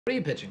What are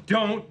you pitching?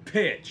 Don't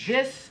pitch.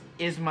 This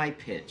is my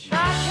pitch. I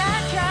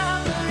can't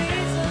count the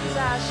reasons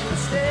I should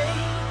stay.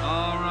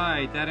 All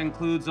right, that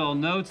includes all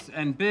notes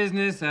and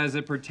business as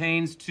it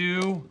pertains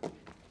to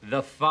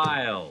the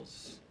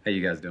files. How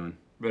you guys doing?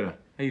 Britta,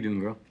 how you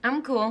doing, girl?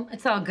 I'm cool.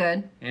 It's all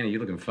good. Annie, you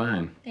looking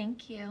fine.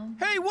 Thank you.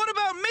 Hey, what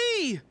about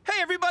me? Hey,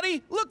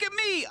 everybody, look at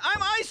me.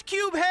 I'm Ice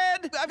Cube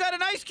Head. I've got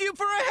an ice cube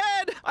for a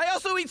head. I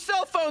also eat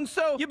cell phones,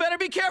 so you better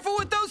be careful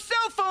with those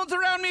cell phones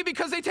around me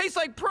because they taste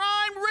like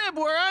prime rib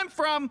where I'm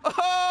from.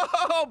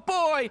 Oh,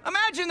 boy.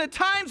 Imagine the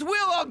times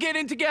we'll all get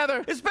in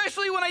together,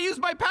 especially when I use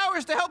my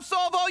powers to help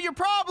solve all your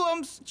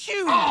problems.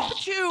 Achoo,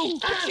 achoo,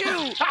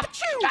 achoo,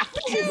 achoo,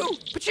 achoo,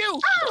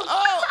 achoo.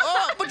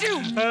 Oh,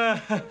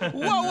 achoo.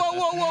 Whoa, whoa,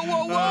 whoa, whoa,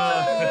 whoa,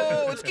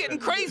 whoa. It's getting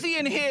crazy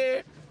in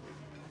here.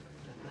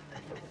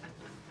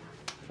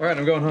 All right,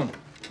 I'm going home.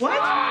 What?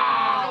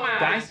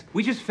 Guys,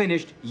 we just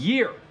finished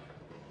year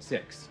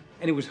 6,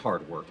 and it was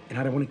hard work, and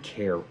I don't want to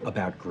care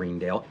about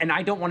Greendale, and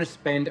I don't want to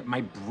spend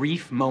my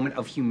brief moment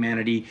of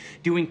humanity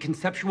doing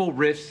conceptual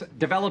riffs,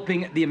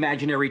 developing the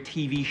imaginary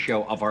TV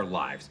show of our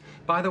lives.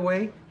 By the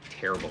way,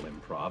 terrible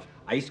improv.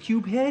 Ice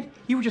Cube Head,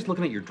 you were just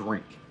looking at your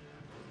drink.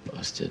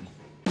 Busted.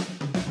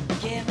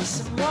 Give me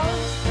some more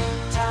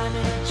time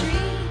and a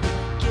dream.